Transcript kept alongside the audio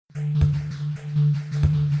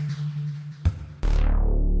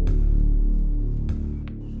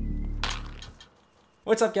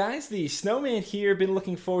What's up guys, the Snowman here. Been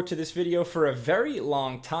looking forward to this video for a very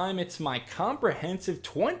long time. It's my comprehensive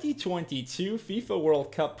 2022 FIFA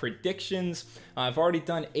World Cup predictions. I've already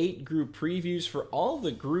done 8 group previews for all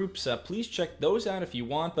the groups. Please check those out if you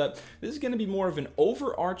want, but this is going to be more of an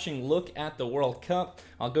overarching look at the World Cup.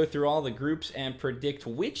 I'll go through all the groups and predict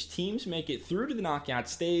which teams make it through to the knockout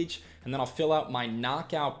stage, and then I'll fill out my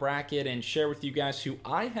knockout bracket and share with you guys who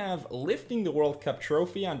I have lifting the World Cup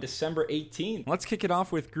trophy on December 18th. Let's kick it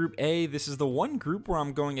off with Group A. This is the one group where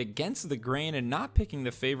I'm going against the grain and not picking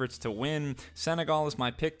the favorites to win. Senegal is my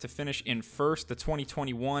pick to finish in first. The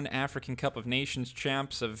 2021 African Cup of Nations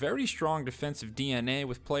champs, a very strong defensive DNA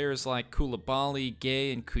with players like Koulibaly,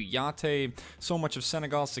 Gay, and Kouyaté. So much of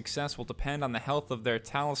Senegal's success will depend on the health of their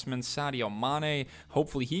talisman Sadio Mane.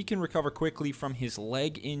 Hopefully he can recover quickly from his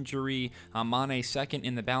leg injury. Mane second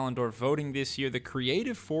in the Ballon d'Or voting this year, the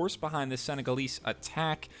creative force behind the Senegalese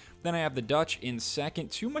attack. Then I have the Dutch in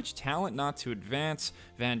second. Too much talent not to advance.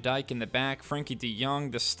 Van Dijk in the back, Frankie de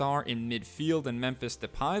Jong, the star in midfield, and Memphis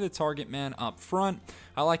Depay, the target man up front.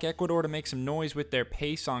 I like Ecuador to make some noise with their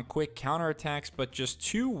pace on quick counterattacks, but just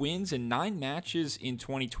 2 wins in 9 matches in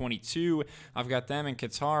 2022. I've got them and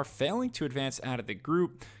Qatar failing to advance out of the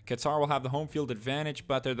group. Qatar will have the home field advantage,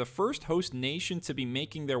 but they're the first host nation to be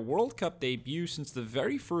making their World Cup debut since the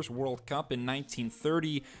very first World Cup in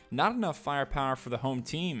 1930. Not enough firepower for the home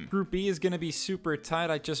team. Group B is going to be super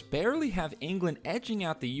tight. I just barely have England edging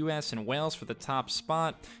out the US and Wales for the top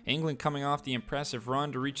spot. England coming off the impressive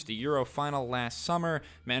run to reach the Euro final last summer.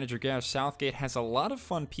 Manager Gareth Southgate has a lot of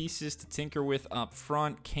fun pieces to tinker with up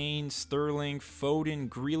front. Kane, Sterling, Foden,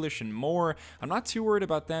 Grealish, and more. I'm not too worried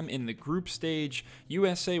about them in the group stage.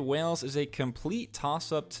 USA-Wales is a complete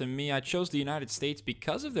toss-up to me. I chose the United States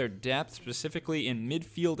because of their depth, specifically in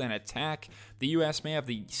midfield and attack. The US may have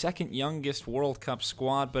the second youngest World Cup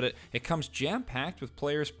squad, but it comes jam-packed with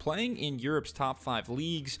players playing in Europe's top 5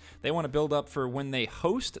 leagues. They want to build up for when they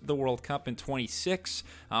host the World Cup in 26.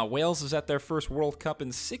 Wales is at their first World Cup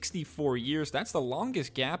in 64 years. That's the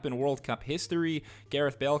longest gap in World Cup history.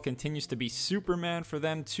 Gareth Bale continues to be Superman for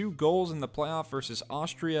them. 2 goals in the playoff versus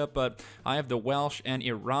Austria, but I have the Welsh and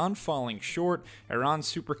Iran falling short. Iran's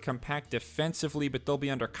super compact defensively, but they'll be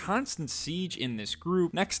under constant siege in this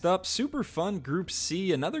group. Next up, super fun Group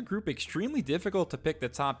C, another group extremely difficult to pick the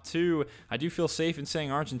top 2. I do feel safe in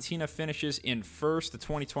saying Argentina finishes in first. The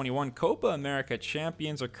 2021 Copa America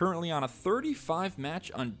champions are currently on a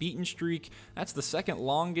 35-match unbeaten streak. That's the second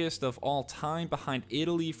longest of all time, behind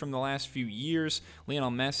Italy from the last few years.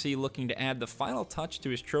 Lionel Messi looking to add the final touch to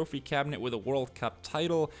his trophy cabinet with a World Cup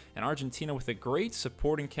title, and Argentina with a great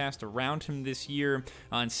supporting cast around him this year.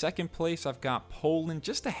 In second place, I've got Poland,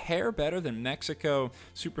 just a hair better than Mexico.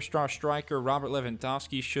 Superstar striker Robert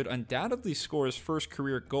Lewandowski should undoubtedly score his first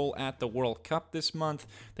career goal at the World Cup this month.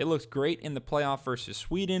 They looked great in the playoff versus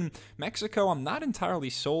Sweden. Mexico, I'm not entirely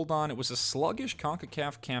sold on. It was a sluggish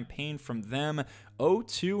CONCACAF campaign from them.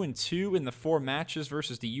 0-2-2 in the 4 matches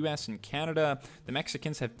versus the US and Canada. The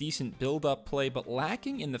Mexicans have decent build-up play, but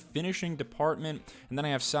lacking in the finishing department. And then I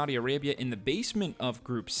have Saudi Arabia in the basement of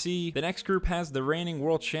Group C. The next group has the reigning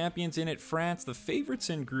world champions in it, France, the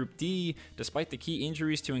favorites in Group D. Despite the key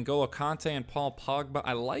injuries to N'Golo Kante and Paul Pogba,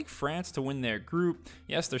 I like France to win their group.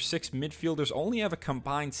 Yes, their 6 midfielders only have a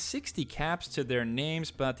combined 60 caps to their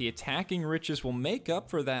names, but the attacking riches will make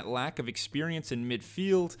up for that lack of experience in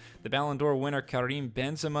midfield. The Ballon d'Or winner Karim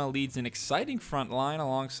Benzema leads an exciting front line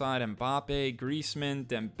alongside Mbappe, Griezmann,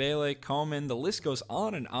 Dembele, Coman. The list goes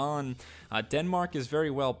on and on. Denmark is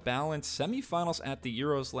very well balanced. Semi-finals at the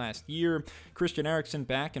Euros last year. Christian Eriksen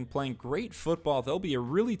back and playing great football. They'll be a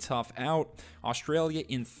really tough out. Australia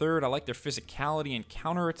in third. I like their physicality and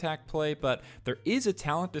counterattack play, but there is a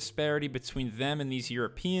talent disparity between them and these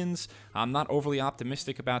Europeans. I'm not overly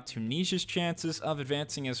optimistic about Tunisia's chances of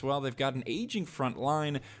advancing as well. They've got an aging front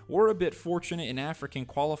line. We're a bit fortunate in African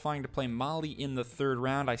qualifying to play Mali in the 3rd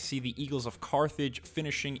round. I see the Eagles of Carthage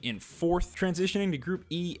finishing in 4th. Transitioning to Group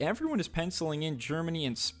E, everyone is penciling in Germany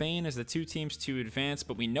and Spain as the 2 teams to advance,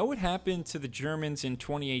 but we know what happened to the Germans in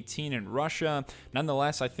 2018 in Russia.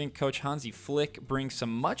 Nonetheless, I think Coach Hansi Flick brings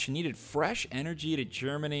some much-needed fresh energy to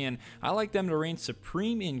Germany, and I like them to reign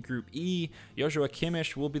supreme in Group E. Joshua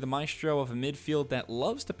Kimmich will be the maestro of a midfield that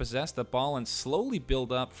loves to possess the ball and slowly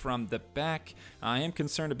build up from the back. I am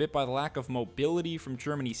concerned a bit by the lack of mobility from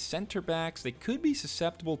Germany's center backs. They could be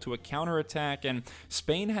susceptible to a counterattack, and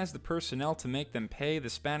Spain has the personnel to make them pay. The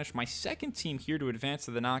Spanish, my second team here to advance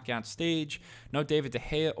to the knockout stage. No David De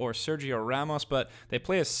Gea or Sergio Ramos, but they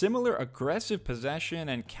play a similar aggressive possession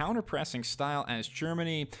and counter-pressing style as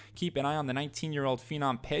Germany. Keep an eye on the 19-year-old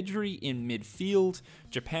phenom Pedri in midfield. midfield.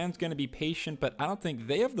 Japan's going to be patient, but I don't think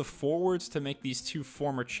they have the forwards to make these two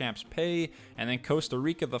former champs pay. And then Costa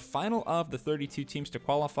Rica, the final of the 32 teams to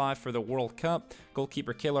qualify for the World Cup.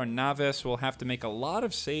 Goalkeeper Keylor Navas will have to make a lot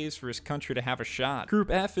of saves for his country to have a shot.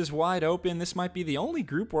 Group F is wide open. This might be the only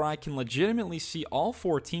group where I can legitimately see all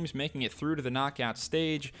 4 teams making it through to the knockout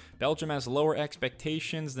stage. Belgium has lower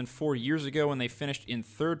expectations than 4 years ago when they finished in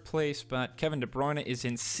 3rd place, but Kevin De Bruyne is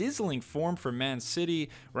in sizzling form for Man City.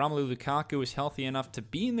 Romelu Lukaku is healthy enough to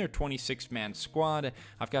be in their 26-man squad.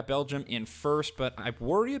 I've got Belgium in 1st, but I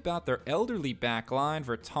worry about their elderly backline,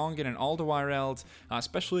 Vertonghen and Alderweireld,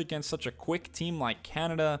 especially against such a quick team like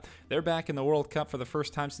Canada. They're back in the World Cup for the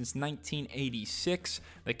first time since 1986.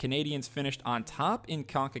 The Canadians finished on top in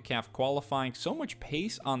CONCACAF qualifying. So much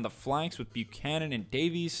pace on the flanks with Buchanan and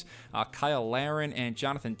Davies, Kyle Larin and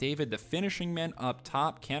Jonathan David, the finishing men up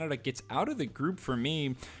top. Canada gets out of the group for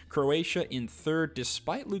me. Croatia in 3rd,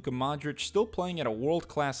 despite Luka Modric still playing at a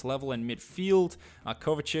world-class level in midfield.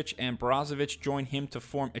 Kovacic and Brozovic join him to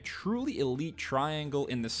form a truly elite triangle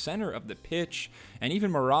in the center of the pitch. And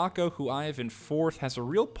even Morocco, who I have in 4th, has a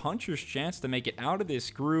real puncher's chance to make it out of this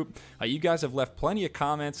group. You guys have left plenty of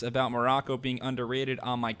comments about Morocco being underrated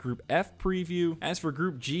on my Group F preview. As for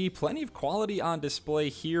Group G, plenty of quality on display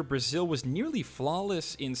here. Brazil was nearly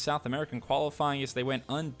flawless in South American qualifying as they went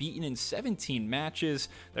unbeaten in 17 matches.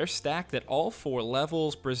 They're stacked at all 4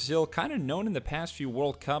 levels. Brazil, kind of known in the past few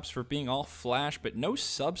World Cups for being all flash, but no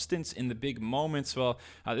substance in the big moments. Well,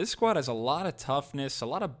 this squad has a lot of toughness, a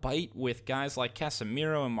lot of bite with guys like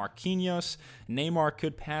Casemiro and Marquinhos. Neymar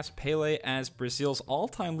could pass Pele as Brazil's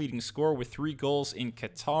all-time leading scorer with 3 goals in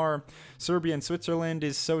Qatar. Serbia and Switzerland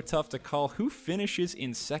is so tough to call who finishes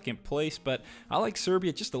in 2nd place, but I like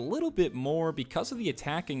Serbia just a little bit more because of the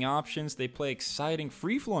attacking options. They play exciting,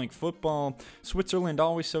 free-flowing football. Switzerland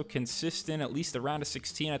always so consistent, at least the round of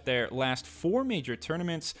 16 at their last 4 major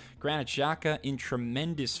tournaments. Granit Xhaka in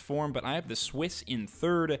tremendous form, but I have the Swiss in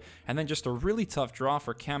 3rd. And then just a really tough draw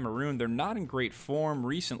for Cameroon. They're not in great form.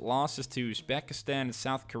 Recent losses to Uzbekistan and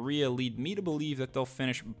South Korea lead me to believe that they'll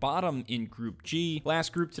finish bottom in Group G.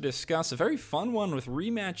 Last group to discuss, a very fun one with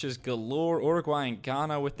rematches galore. Uruguay and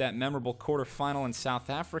Ghana with that memorable quarterfinal in South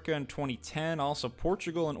Africa in 2010. Also,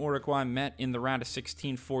 Portugal and Uruguay met in the round of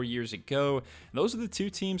 16 4 years ago. Those are the 2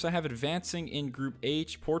 teams I have advancing in Group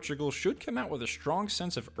H. Portugal should come out with a strong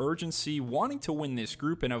sense of urgency, wanting to win this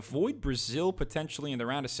group and avoid Brazil potentially in the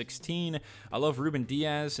round of 16. I love Ruben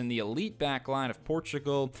Diaz and the elite back line of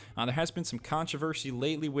Portugal. There has been some controversy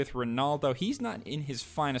lately with Ronaldo. He's not in his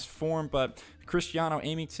finest form, but Cristiano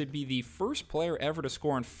aiming to be the first player ever to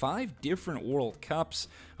score in 5 different World Cups.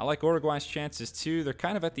 I like Uruguay's chances too. They're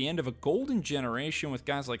kind of at the end of a golden generation with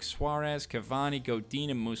guys like Suarez, Cavani, Godin,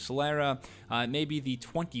 and Muslera. Maybe the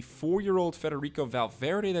 24-year-old Federico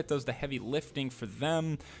Valverde that does the heavy lifting for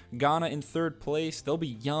them. Ghana in 3rd place. They'll be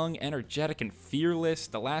young, energetic, and fearless.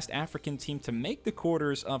 The last African team to make the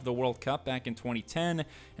quarters of the World Cup back in 2010.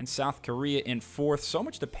 And South Korea in 4th. So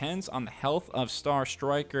much depends on the health of star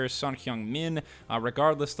striker Son Heung-min.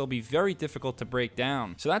 Regardless, they'll be very difficult to break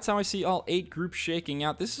down. So that's how I see all 8 groups shaking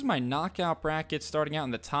out. This is my knockout bracket starting out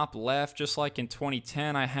in the top left. Just like in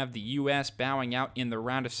 2010, I have the U.S. bowing out in the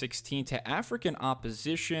round of 16 to African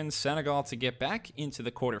opposition. Senegal to get back into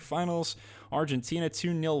the quarterfinals. Argentina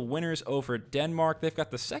 2-0 winners over Denmark. They've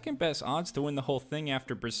got the 2nd best odds to win the whole thing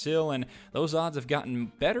after Brazil, and those odds have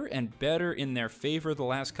gotten better and better in their favor the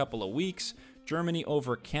last couple of weeks. Germany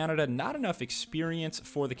over Canada. Not enough experience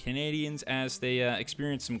for the Canadians as they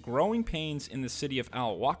experienced some growing pains in the city of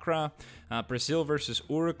Al Wakra. Brazil versus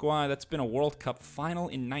Uruguay. That's been a World Cup final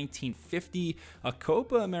in 1950. A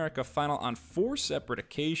Copa America final on 4 separate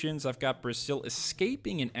occasions. I've got Brazil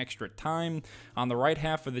escaping in extra time. On the right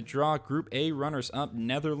half of the draw, Group A runners-up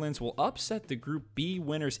Netherlands will upset the Group B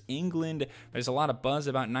winners England. There's a lot of buzz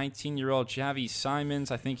about 19-year-old Xavi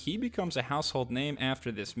Simons. I think he becomes a household name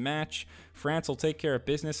after this match. France will take care of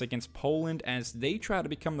business against Poland as they try to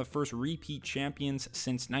become the first repeat champions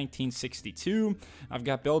since 1962. I've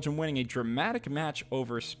got Belgium winning a dramatic match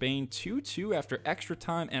over Spain 2-2 after extra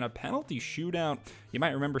time and a penalty shootout. You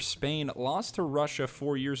might remember Spain lost to Russia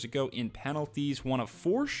 4 years ago in penalties, one of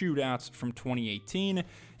 4 shootouts from 2018,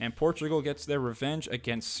 and Portugal gets their revenge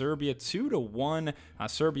against Serbia 2-1.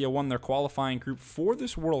 Serbia won their qualifying group for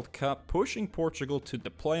this World Cup, pushing Portugal to the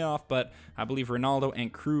playoff, but I believe Ronaldo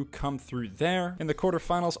and crew come through there. In the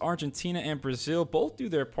quarterfinals, Argentina and Brazil both do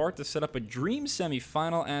their part to set up a dream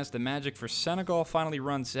semifinal as the magic for Senegal finally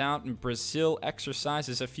runs out and Brazil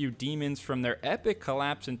exercises a few demons from their epic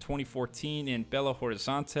collapse in 2014 in Belo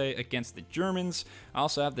Horizonte against the Germans. I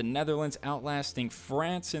also have the Netherlands outlasting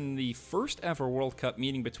France in the first ever World Cup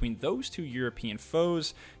meeting between those two European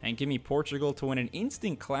foes, and give me Portugal to win an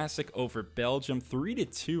instant classic over Belgium,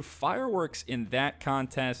 3-2, fireworks in that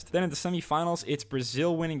contest. Then in the semifinals, it's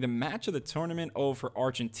Brazil winning the match of the tournament over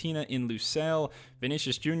Argentina in Lusail.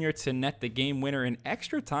 Vinicius Jr. to net the game winner in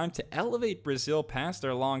extra time to elevate Brazil past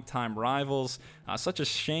their longtime rivals. Such a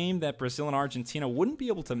shame that Brazil and Argentina wouldn't be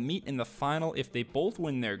able to meet in the final if they both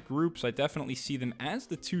win their groups. I definitely see them as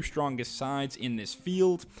the two strongest sides in this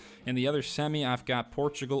field. In the other semi, I've got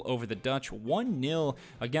Portugal over the Dutch, 1-0.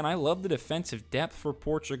 Again, I love the defensive depth for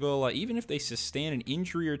Portugal, even if they sustain an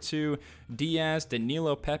injury or two. Diaz,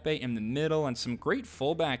 Danilo, Pepe in the middle, and some great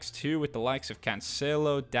fullbacks too with the likes of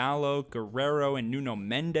Cancelo, Dalot, Guerrero, and Nuno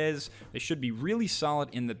Mendes. They should be really solid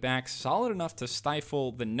in the back, solid enough to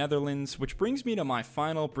stifle the Netherlands, which brings me to my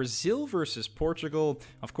final, Brazil versus Portugal.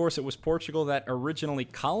 Of course, it was Portugal that originally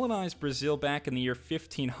colonized Brazil back in the year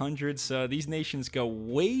 1500s. These nations go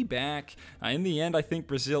way back. In the end, I think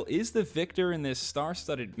Brazil is the victor in this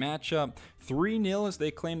star-studded matchup. 3-0 as they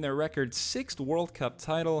claim their record 6th World Cup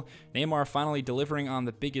title. Neymar finally delivering on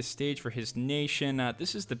the biggest stage for his nation.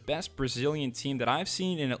 This is the best Brazilian team that I've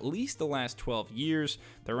seen in at least the last 12 years.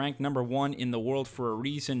 They're ranked number 1 in the world for a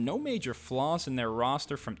reason. No major flaws in their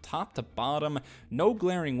roster from top to bottom. No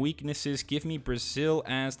glaring weaknesses. Give me Brazil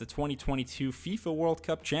as the 2022 FIFA World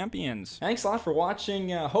Cup champions. Thanks a lot for watching.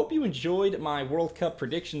 Hope you enjoyed my World Cup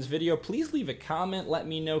predictions video. Please leave a comment. Let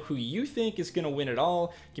me know who you think is going to win it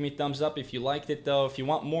all. Give me a thumbs up if you liked it, though. If you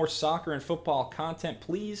want more soccer and football content,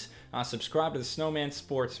 please subscribe to the Snowman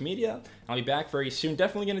Sports Media. I'll be back very soon.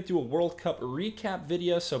 Definitely going to do a World Cup recap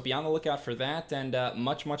video, so be on the lookout for that, and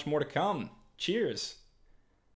much more to come. Cheers.